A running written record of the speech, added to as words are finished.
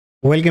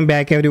Welcome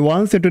back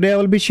everyone. So today I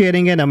will be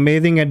sharing an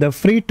amazing and the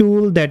free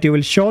tool that you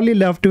will surely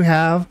love to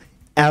have,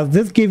 as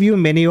this gives you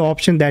many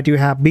options that you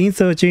have been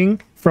searching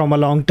from a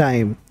long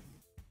time.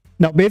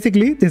 Now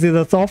basically this is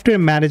a software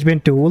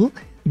management tool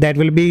that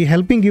will be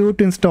helping you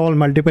to install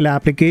multiple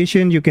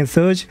applications. You can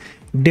search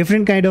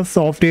different kind of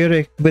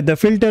software with the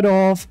filter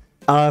of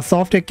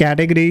software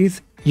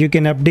categories. You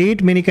can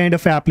update many kind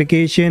of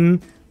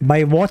application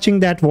by watching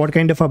that what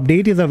kind of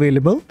update is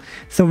available.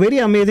 So very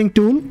amazing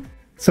tool.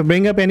 So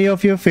bring up any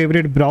of your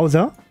favorite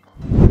browser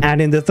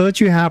and in the search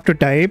you have to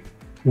type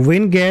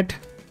Winget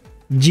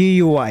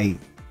GUI.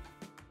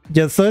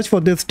 Just search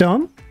for this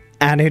term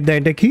and hit the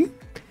enter key.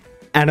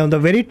 And on the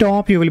very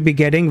top you will be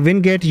getting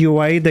Winget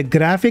UI, the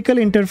graphical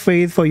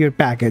interface for your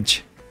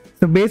package.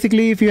 So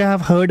basically if you have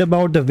heard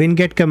about the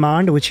Winget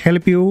command which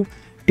help you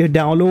to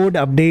download,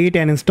 update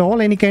and install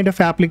any kind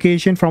of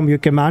application from your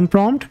command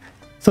prompt.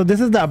 So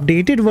this is the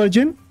updated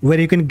version where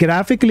you can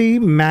graphically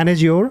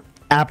manage your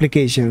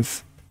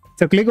applications.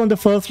 So click on the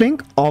first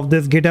link of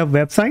this GitHub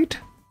website.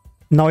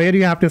 Now here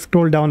you have to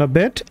scroll down a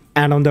bit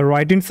and on the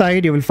right hand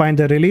side you will find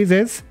the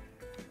releases.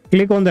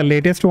 Click on the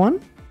latest one.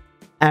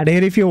 And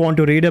here if you want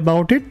to read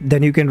about it,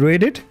 then you can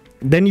read it.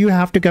 Then you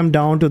have to come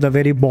down to the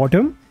very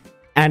bottom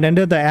and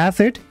under the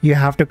asset you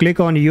have to click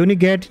on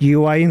Winget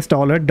UI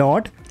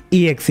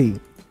installer.exe.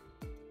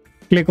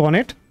 Click on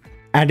it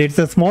and it's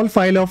a small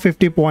file of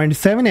 50.7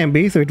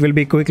 MB, so it will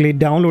be quickly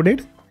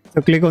downloaded.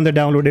 So click on the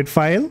downloaded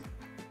file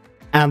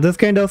and this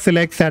kind of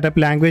select setup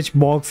language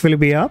box will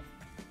be up.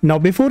 Now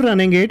before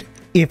running it,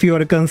 if you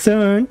are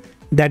concerned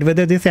that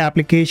whether this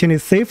application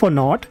is safe or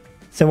not,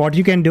 so what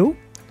you can do,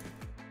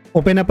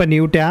 open up a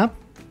new tab,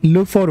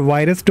 look for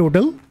virus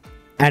total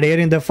and here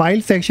in the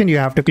file section you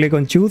have to click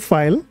on choose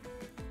file,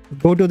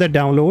 go to the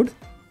download,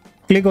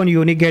 click on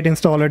Winget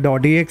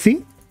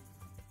installer.exe,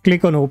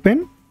 click on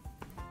open.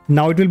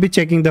 Now it will be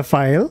checking the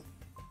file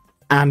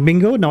and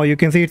bingo, now you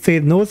can see it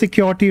says no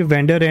security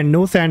vendor and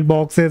no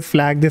sandboxes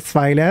flag this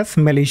file as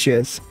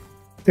malicious.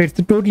 So it's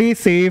a totally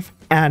safe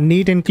and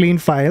neat and clean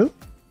file.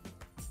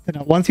 So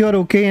now once you are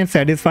okay and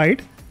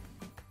satisfied,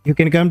 you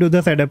can come to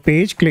the setup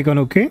page, click on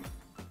OK,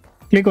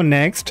 click on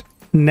next,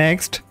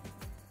 next,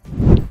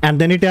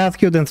 and then it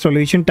asks you the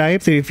installation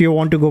type. So if you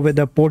want to go with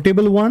the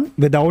portable one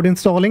without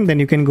installing, then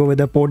you can go with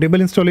the portable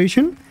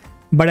installation.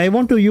 But I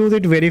want to use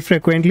it very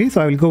frequently,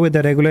 so I will go with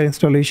the regular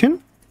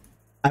installation.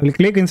 I will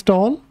click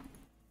install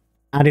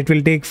and it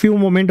will take few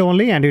moments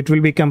only and it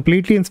will be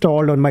completely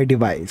installed on my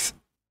device.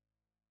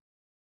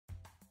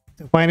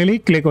 So finally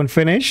click on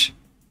finish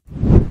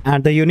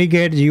and the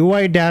Winget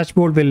UI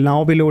dashboard will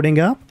now be loading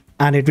up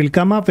and it will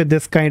come up with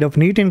this kind of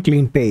neat and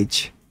clean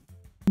page.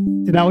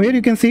 So now here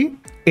you can see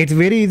it's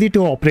very easy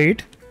to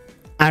operate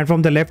and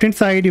from the left hand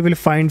side you will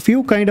find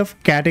few kind of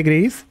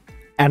categories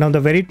and on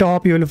the very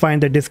top you will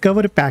find the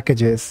discover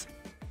packages.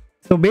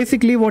 So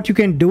basically what you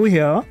can do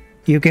here,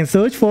 you can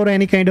search for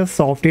any kind of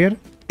software,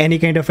 any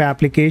kind of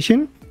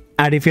application,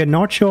 and if you're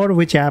not sure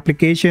which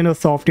application or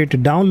software to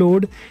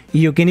download,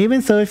 you can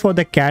even search for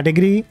the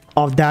category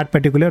of that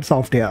particular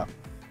software.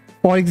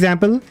 For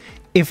example,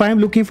 if I'm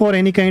looking for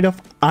any kind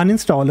of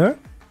uninstaller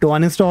to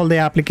uninstall the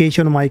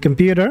application on my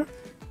computer,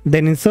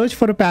 then in search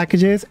for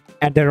packages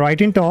at the right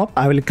hand top,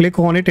 I will click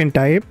on it and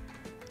type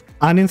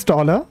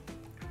uninstaller.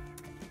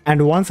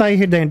 And once I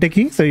hit the enter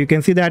key, so you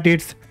can see that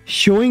it's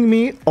showing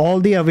me all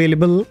the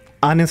available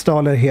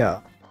uninstaller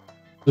here.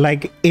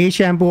 Like A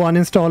shampoo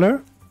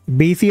uninstaller,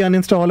 BC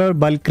uninstaller,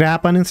 bulk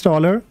crap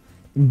uninstaller,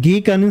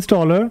 geek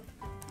uninstaller,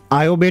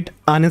 iobit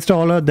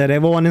uninstaller, the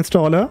revo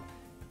uninstaller,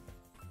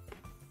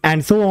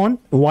 and so on,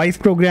 voice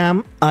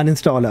program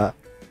uninstaller.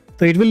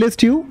 So it will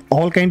list you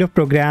all kind of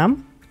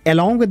program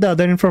along with the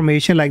other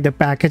information like the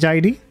package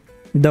ID,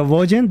 the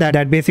version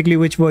that basically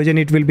which version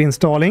it will be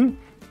installing,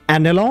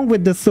 and along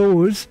with the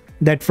source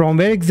that from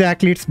where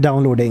exactly it's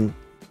downloading.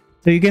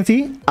 So you can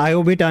see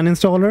iobit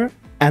uninstaller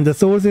and the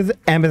source is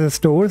MS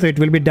Store, so it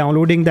will be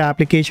downloading the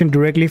application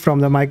directly from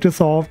the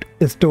Microsoft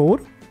Store.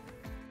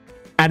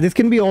 And this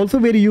can be also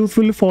very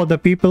useful for the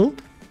people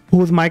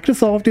whose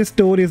Microsoft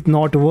Store is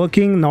not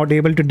working, not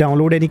able to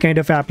download any kind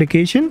of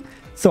application.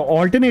 So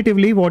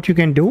alternatively what you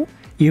can do,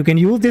 you can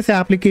use this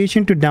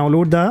application to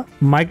download the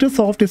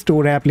Microsoft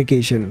Store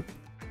application.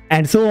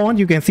 And so on,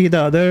 you can see the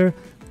other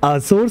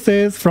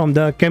sources from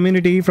the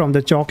community, from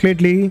the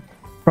Chocolately,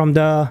 from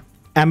the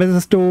Amazon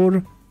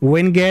Store,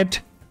 Winget.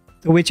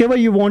 So whichever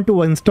you want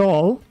to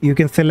install, you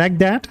can select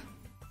that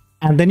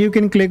and then you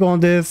can click on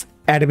this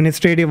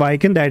administrative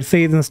icon that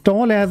says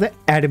install as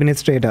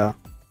administrator.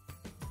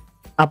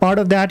 A part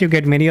of that you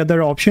get many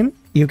other options.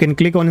 You can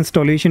click on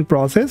installation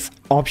process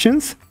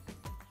options,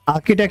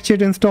 architecture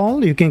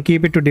install, you can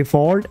keep it to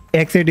default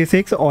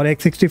x86 or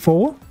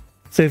x64.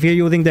 So if you're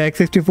using the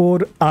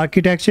x64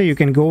 architecture, you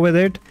can go with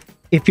it.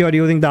 If you are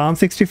using the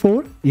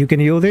ARM64, you can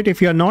use it.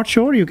 If you are not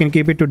sure, you can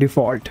keep it to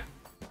default.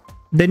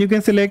 Then you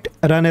can select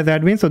run as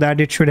admin so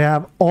that it should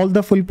have all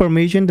the full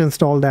permission to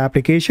install the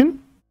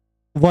application.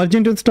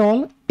 Version to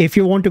install, if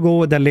you want to go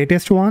with the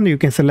latest one, you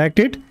can select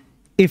it.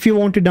 If you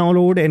want to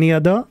download any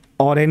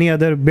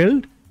other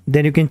build,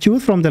 then you can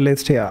choose from the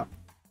list here.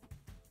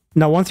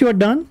 Now once you are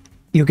done,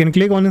 you can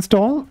click on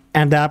install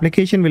and the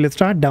application will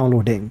start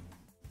downloading.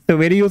 So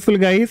very useful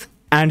guys.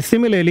 And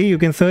similarly, you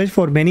can search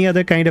for many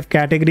other kind of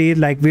categories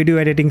like video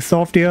editing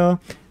software,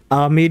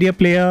 media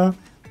player,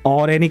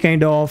 or any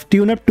kind of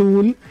tune-up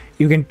tool.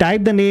 You can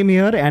type the name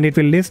here and it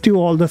will list you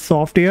all the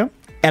software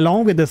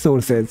along with the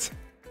sources.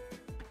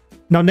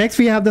 Now next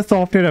we have the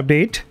software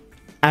update,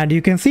 and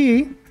you can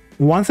see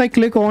once I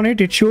click on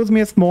it, it shows me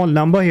a small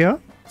number here,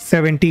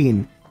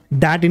 17.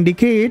 That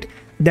indicate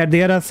that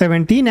there are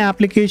 17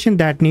 applications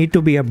that need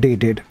to be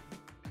updated.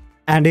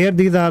 And here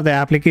these are the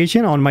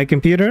application on my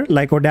computer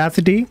like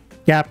Audacity,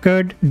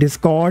 CapCut,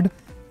 Discord,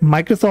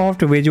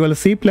 Microsoft Visual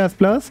C++.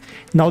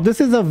 Now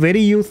this is a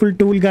very useful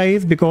tool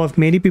guys, because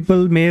many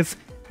people miss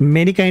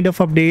many kind of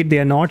update. They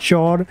are not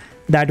sure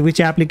that which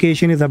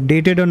application is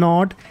updated or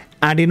not,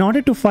 and in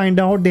order to find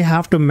out, they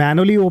have to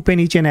manually open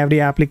each and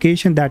every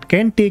application. That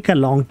can take a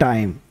long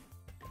time.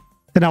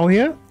 So now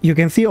here you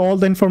can see all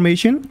the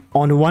information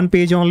on one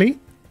page only.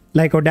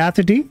 Like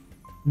Audacity,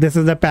 this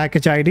is the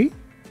package ID,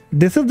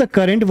 this is the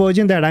current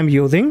version that I'm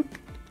using,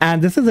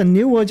 and this is a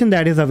new version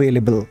that is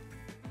available,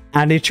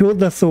 and it shows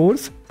the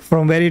source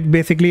from where it will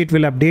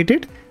update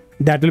it.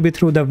 That will be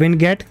through the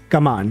Winget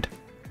command.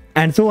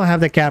 And so I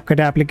have the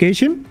CapCut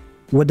application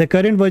with the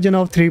current version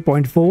of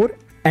 3.4,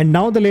 and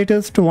now the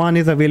latest one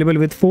is available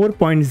with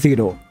 4.0.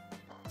 So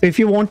if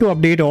you want to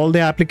update all the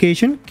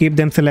application, keep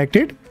them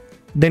selected,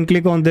 then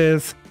click on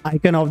this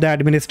icon of the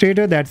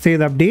administrator that says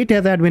update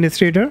as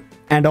administrator,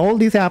 and all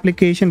these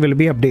applications will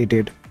be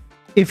updated.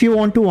 If you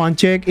want to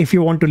uncheck, if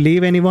you want to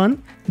leave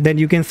anyone, then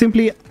you can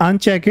simply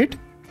uncheck it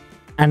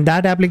and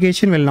that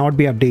application will not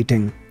be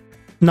updating.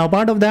 Now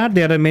part of that,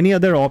 there are many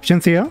other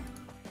options here.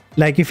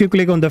 Like if you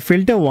click on the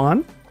filter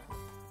one,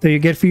 so you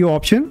get few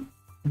options.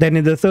 Then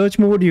in the search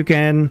mode, you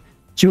can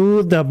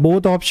choose the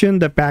both option,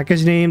 the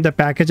package name, the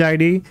package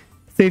ID.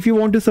 So if you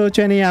want to search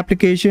any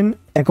application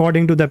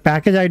according to the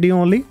package ID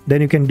only,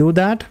 then you can do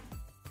that.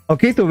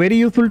 Okay, so very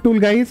useful tool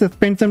guys.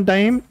 Spend some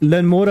time,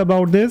 learn more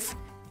about this.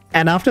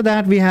 And after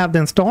that, we have the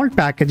installed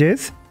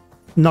packages.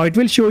 Now it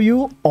will show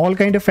you all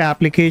kind of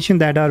applications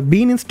that are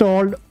being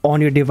installed on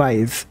your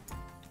device.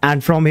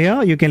 And from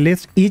here, you can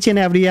list each and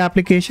every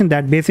application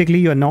that basically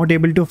you are not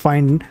able to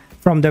find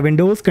from the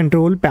Windows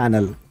control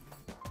panel.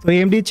 So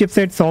AMD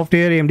chipset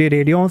software, AMD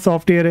Radeon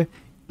software,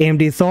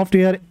 AMD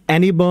software,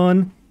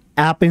 AnyBurn,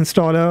 app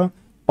installer,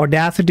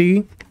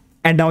 Audacity.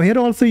 And now here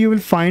also you will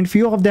find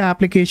few of the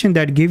applications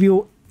that give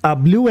you a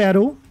blue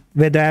arrow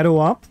with the arrow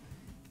up,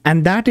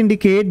 and that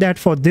indicate that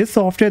for this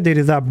software there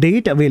is an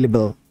update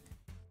available.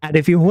 And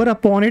if you hover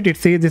upon it, it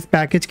says this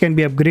package can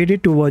be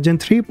upgraded to version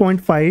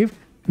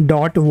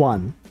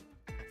 3.5.1.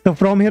 So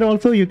from here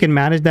also you can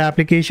manage the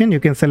application, you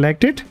can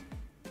select it.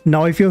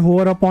 Now if you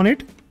hover upon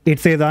it, it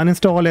says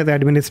uninstall as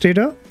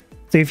administrator.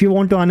 So if you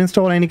want to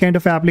uninstall any kind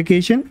of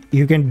application,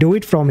 you can do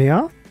it from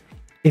here.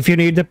 If you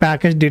need the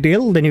package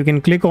detail, then you can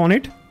click on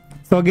it.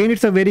 So again,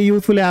 it's a very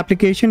useful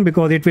application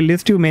because it will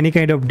list you many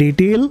kind of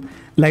detail,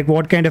 like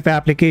what kind of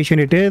application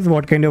it is,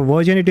 what kind of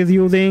version it is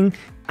using.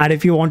 And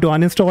if you want to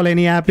uninstall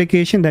any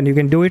application, then you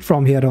can do it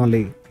from here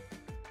only.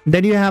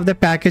 Then you have the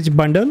package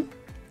bundle.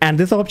 And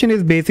this option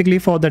is basically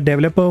for the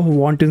developer who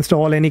want to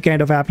install any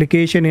kind of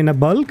application in a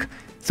bulk.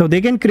 So they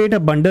can create a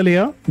bundle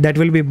here that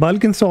will be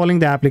bulk installing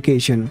the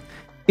application.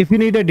 If you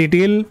need a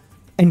detailed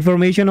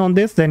information on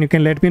this, then you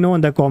can let me know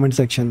in the comment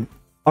section.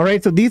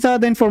 Alright, so these are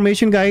the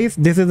information guys.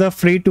 This is a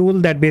free tool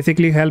that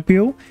basically help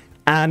you,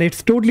 and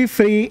it's totally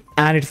free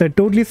and it's a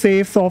totally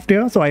safe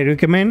software. So I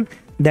recommend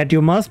that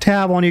you must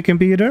have on your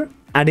computer,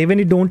 and even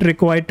it don't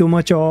require too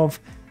much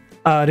of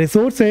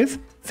resources,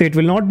 so it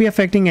will not be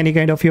affecting any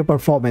kind of your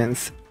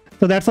performance.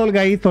 So that's all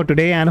guys for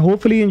today, and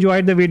hopefully you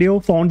enjoyed the video,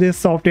 found this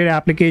software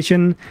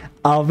application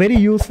very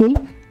useful.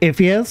 If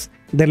yes,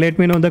 then let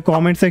me know in the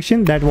comment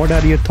section that what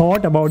are your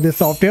thoughts about this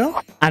software,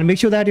 and make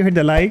sure that you hit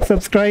the like,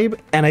 subscribe,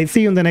 and I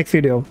see you in the next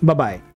video. Bye bye.